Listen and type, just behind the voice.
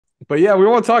But yeah, we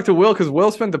want to talk to Will because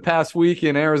Will spent the past week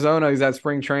in Arizona. He's at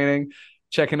spring training,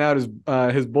 checking out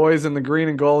his boys in the green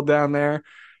and gold down there.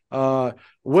 Will,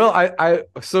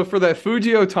 so for that Fuji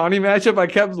Otani matchup, I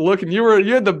kept looking. You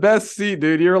had the best seat,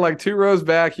 dude. You were like 2 rows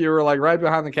back. You were like right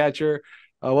behind the catcher.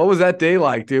 What was that day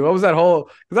like, dude? What was that whole?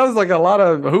 Because that was like a lot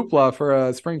of hoopla for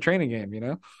a spring training game, you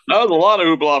know? That was a lot of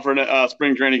hoopla for a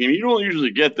spring training game. You don't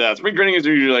usually get that. Spring training is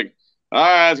usually like, all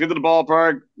right, let's get to the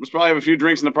ballpark. Let's probably have a few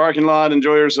drinks in the parking lot,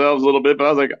 enjoy yourselves a little bit. But I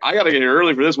was like, I got to get here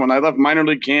early for this one. I left minor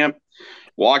league camp,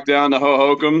 walked down to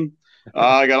Hohokam.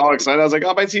 I got all excited. I was like,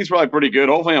 oh, my seat's probably pretty good.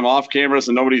 Hopefully, I'm off camera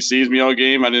so nobody sees me all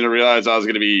game. I didn't realize I was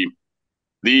going to be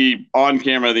the on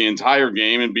camera the entire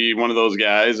game and be one of those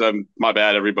guys. My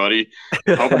bad, everybody.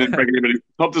 Hope I didn't break anybody.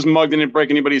 Hope this mug didn't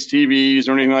break anybody's TVs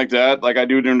or anything like that, like I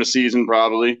do during the season,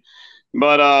 probably.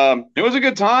 But it was a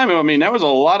good time. I mean, that was a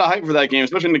lot of hype for that game,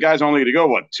 especially when the guys are only going to go,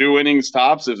 what, 2 innings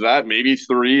tops, if that, maybe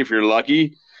 3 if you're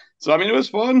lucky. So, I mean, it was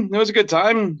fun. It was a good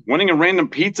time. Winning a random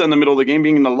pizza in the middle of the game,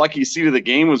 being in the lucky seat of the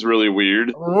game was really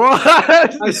weird. What?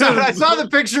 I saw the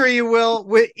picture of you, Will,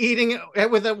 eating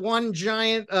with that one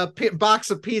giant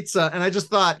box of pizza, and I just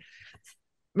thought,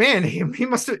 man, he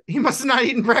must have not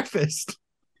eaten breakfast.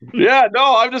 Yeah,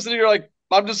 no, I'm just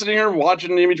sitting here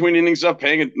watching in between innings stuff,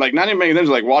 paying it, like not even making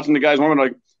attention, like watching the guys moment,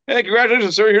 like, hey,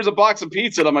 congratulations, sir. Here's a box of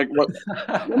pizza. And I'm like, what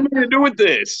am I gonna do with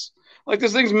this? Like,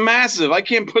 this thing's massive. I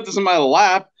can't put this in my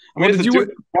lap. I mean, did you in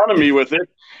front of me with it?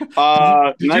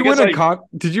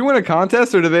 Did you win a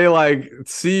contest, or did they like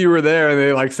see you were there and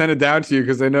they like send it down to you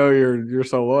because they know you're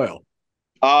so loyal?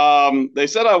 They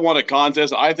said I won a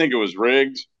contest. I think it was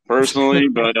rigged personally,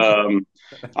 but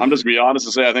I'm just gonna be honest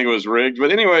and say I think it was rigged.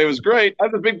 But anyway, it was great. I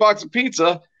had a big box of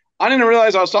pizza. I didn't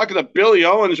realize I was talking to Billy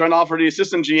Owens trying to offer the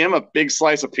assistant GM a big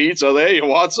slice of pizza. Hey,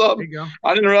 what's up? There you go.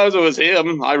 I didn't realize it was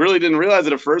him. I really didn't realize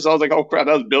it at first. I was like, oh, crap,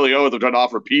 that was Billy Owens I'm trying to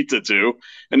offer pizza to.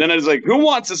 And then I was like, who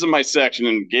wants this in my section?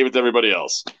 And gave it to everybody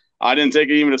else. I didn't take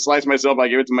it even a slice myself. I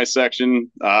gave it to my section.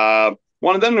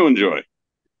 Wanted them to enjoy.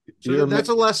 So that's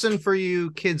a lesson for you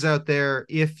kids out there.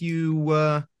 If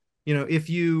you if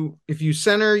you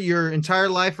center your entire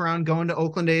life around going to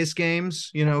Oakland A's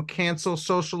games, cancel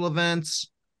social events,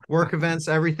 work events,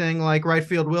 everything like right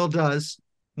field Will does,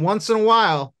 once in a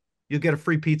while you'll get a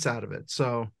free pizza out of it.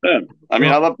 So yeah. I mean,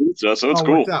 I love pizza, so it's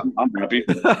cool. I'm happy.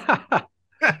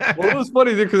 Well, it was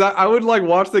funny because I would like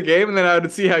watch the game and then I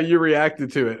would see how you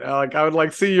reacted to it. I would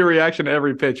like see your reaction to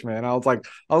every pitch, man. I was like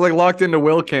locked into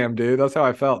Will Cam, dude. That's how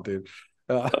I felt, dude.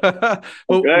 Well,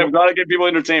 okay, I'm glad I gave people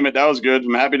entertainment. That was good.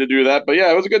 I'm happy to do that. But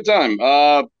yeah, it was a good time.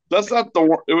 It was not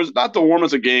the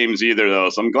warmest of games either, though.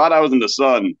 So I'm glad I was in the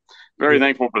sun. Very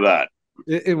thankful for that.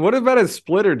 What about his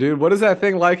splitter, dude? What is that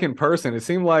thing like in person? It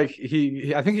seemed like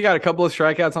I think he got a couple of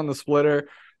strikeouts on the splitter.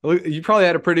 You probably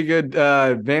had a pretty good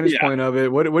vantage point of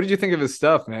it. What did you think of his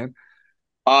stuff, man?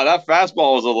 That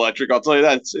fastball was electric. I'll tell you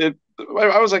that.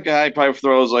 I was like, he probably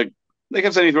throws like they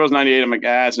kept saying he throws 98. I'm like,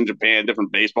 it's in Japan,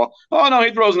 different baseball. Oh no,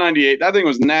 he throws 98. That thing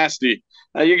was nasty.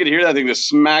 You could hear that thing just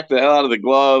smack the hell out of the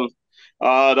glove. The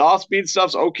off-speed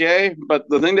stuff's okay, but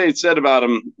the thing they said about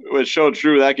him, which showed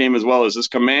true that game as well, is his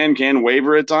command can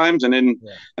waver at times. And in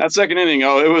that second inning,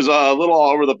 it was a little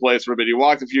all over the place for a bit. He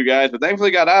walked a few guys, but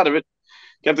thankfully got out of it,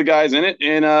 kept the guys in it,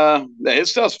 and his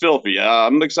stuff's filthy.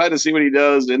 I'm excited to see what he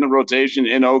does in the rotation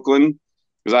in Oakland.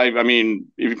 Because I mean,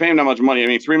 if you pay him that much money, I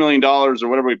mean, $3 million or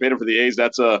whatever we paid him for the A's, I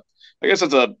guess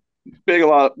that's a big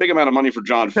amount of money for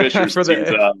John Fisher.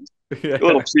 A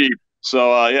little cheap.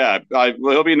 So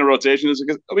he'll be in the rotation.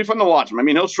 It'll be fun to watch him. I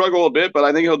mean, he'll struggle a bit, but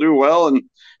I think he'll do well. And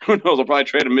who knows? We'll probably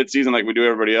trade him mid-season like we do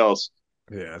everybody else.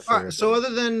 Yeah. All right, so other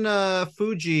than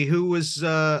Fuji, who was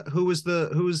the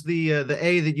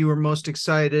A that you were most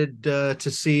excited to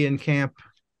see in camp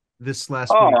this last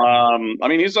week?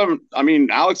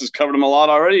 Alex has covered him a lot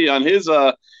already on his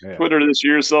Twitter this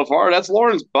year so far. That's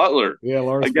Lawrence Butler. Yeah,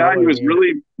 Lawrence a guy Butler, who was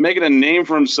really making a name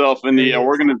for himself in the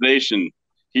organization.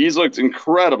 He's looked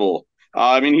incredible.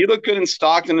 He looked good in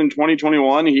Stockton in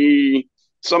 2021. You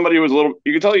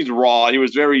could tell he's raw. He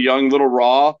was very young, little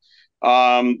raw.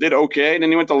 Did okay. And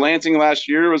then he went to Lansing last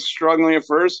year, was struggling at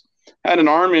first, had an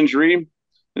arm injury. And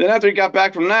then after he got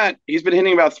back from that, he's been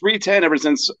hitting about 310 ever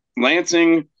since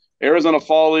Lansing, Arizona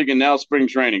Fall League, and now spring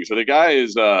training. So the guy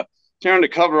is tearing the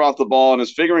cover off the ball and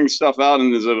is figuring stuff out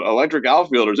and is an electric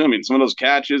outfielder. I mean, some of those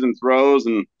catches and throws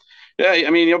and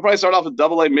he'll probably start off with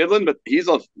Double-A Midland, but he's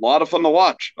a lot of fun to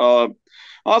watch.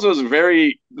 Also, is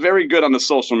very, very good on the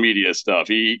social media stuff.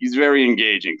 He's very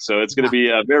engaging, so it's going to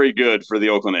be very good for the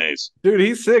Oakland A's. Dude,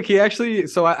 he's sick. He actually.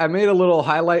 So I made a little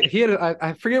highlight. He had.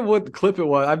 I forget what clip it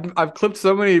was. I've clipped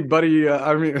so many Buddy.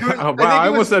 I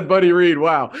almost said Buddy Reed.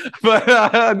 Wow, but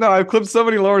no, I've clipped so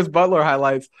many Lawrence Butler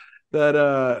highlights.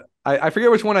 that I forget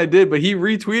which one I did, but he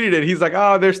retweeted it. He's like,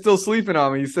 "Oh, they're still sleeping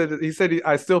on me." He said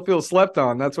I still feel slept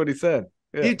on. That's what he said.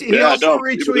 Yeah. He also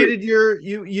retweeted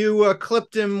you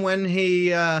clipped him when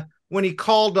he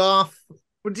called off.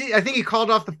 I think he called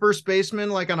off the first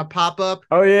baseman like on a pop-up.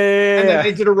 Oh yeah. And then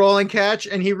they did a rolling catch,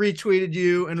 and he retweeted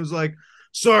you and was like,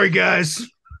 "Sorry guys."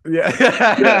 Yeah.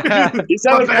 He's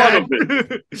having fun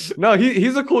with it. No,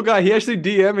 he's a cool guy. He actually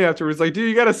DM'd me afterwards, like, dude,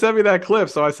 you got to send me that clip.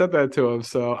 So I sent that to him.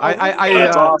 So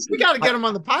that's awesome. We got to get him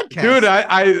on the podcast, dude.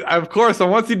 I of course. So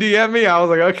once he DM'd me, I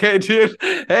was like, okay, dude.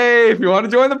 Hey, if you want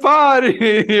to join the pod,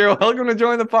 you're welcome to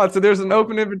join the pod. So there's an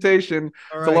open invitation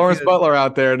to Lawrence Butler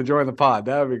out there to join the pod.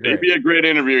 That would be great. He'd be a great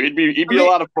interview. He'd be a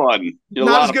lot of fun.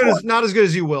 Not as good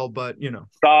as you will, but you know.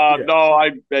 No,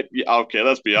 I bet. Okay,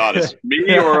 let's be honest.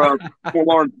 Me or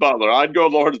Lawrence Butler. I'd go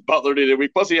Lawrence Butler any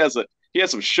week. Plus, he has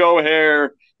some show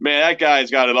hair. Man, that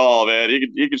guy's got it all, man.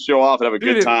 He could show off and have a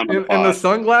good time. And the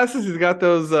sunglasses, he's got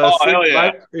those. Hell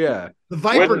yeah. The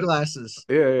Viper glasses.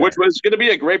 Yeah. Which was going to be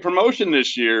a great promotion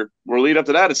this year. We'll lead up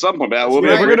to that at some point. We're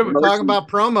going to talk about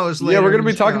promos later. Yeah, we're going to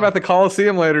be talking about the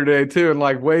Coliseum later today, too, and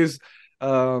like ways,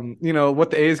 what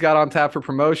the A's got on tap for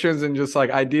promotions and just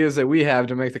like ideas that we have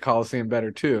to make the Coliseum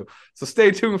better, too. So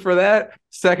stay tuned for that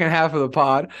second half of the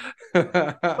pod. So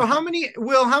how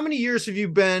many years have you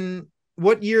been?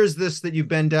 What year is this that you've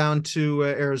been down to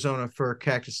Arizona for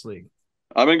Cactus League?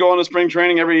 I've been going to spring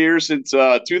training every year since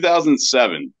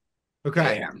 2007.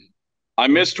 Okay. Damn. I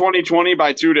missed 2020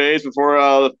 by 2 days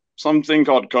before something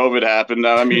called COVID happened.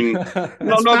 I mean,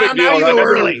 no big deal.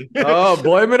 Early. Oh,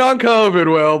 blame it on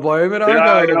COVID, Will. Blame it on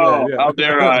COVID. I know. Yeah. How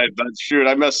dare I? But shoot,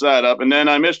 I messed that up. And then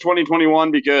I missed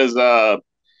 2021 because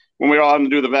when we were all having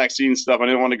to do the vaccine stuff, I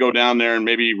didn't want to go down there and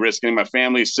maybe risk getting my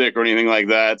family sick or anything like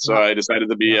that. So I decided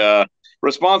to be a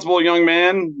responsible young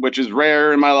man, which is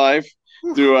rare in my life,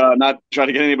 to not try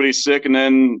to get anybody sick, and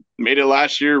then made it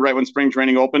last year right when spring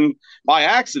training opened by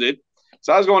accident.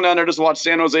 So I was going down there just to watch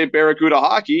San Jose Barracuda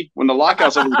hockey when the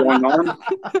lockouts was going on,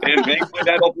 and thankfully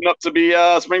that opened up to be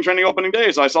spring training opening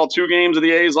day. So I saw 2 games of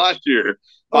the A's last year.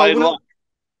 Well,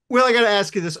 I got to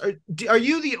ask you this: Are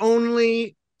you the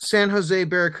only San Jose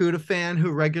Barracuda fan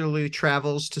who regularly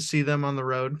travels to see them on the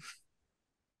road?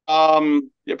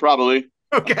 Yeah, probably.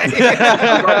 Okay.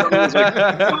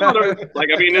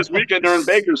 This weekend they're in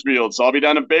Bakersfield, so I'll be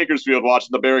down in Bakersfield watching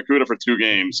the Barracuda for 2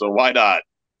 games. So why not?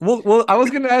 Well, I was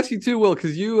going to ask you too, Will,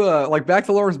 because you back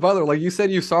to Lawrence Butler, like you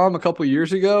said, you saw him a couple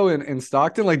years ago in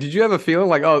Stockton. Like, did you have a feeling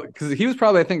like, because he was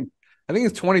probably, I think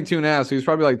he's 22 now, so he was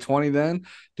probably like 20 then.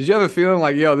 Did you have a feeling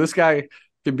like, this guy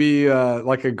could be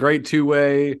like a great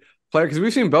two-way player? Because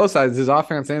we've seen both sides, his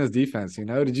offense and his defense.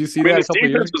 Did you see that a couple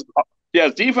years?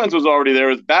 His defense was already there.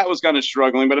 His bat was kind of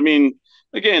struggling, but I mean,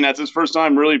 again, that's his first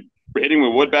time really hitting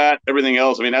with wood bat. Everything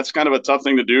else, I mean, that's kind of a tough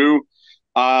thing to do.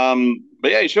 But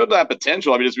yeah, he showed that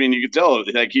potential. You could tell,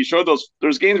 like, he showed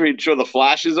there's games where he'd show the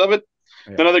flashes of it.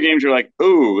 Yeah. Then other games you're like,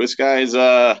 ooh, this guy's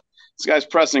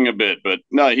pressing a bit. But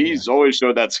no, he's always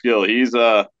showed that skill. There's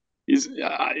a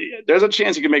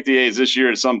chance he can make the A's this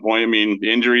year at some point. I mean,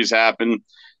 the injuries happen.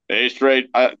 The A's trade.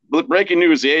 Breaking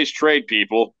news: the A's trade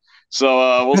people.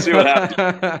 So we'll see what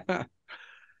happens.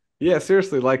 Yeah,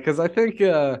 seriously, because I think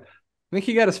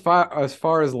he got as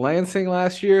far as Lansing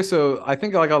last year. So I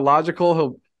think like a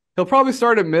logical he'll probably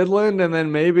start at Midland and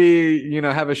then maybe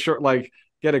have a short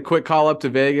get a quick call up to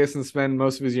Vegas and spend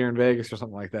most of his year in Vegas or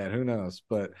something like that. Who knows?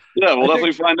 But yeah, we'll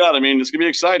definitely find out. I mean, it's gonna be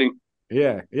exciting.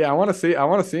 Yeah, I want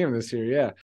to see him this year. Yeah.